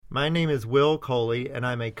My name is Will Coley, and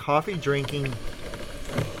I'm a coffee-drinking,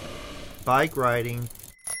 bike-riding,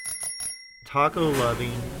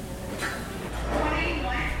 taco-loving,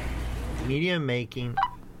 media-making,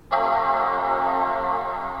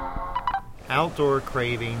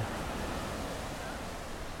 outdoor-craving,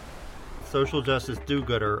 social justice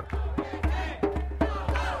do-gooder,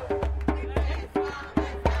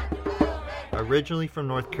 originally from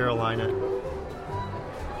North Carolina,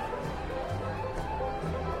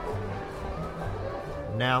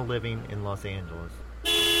 now living in Los Angeles.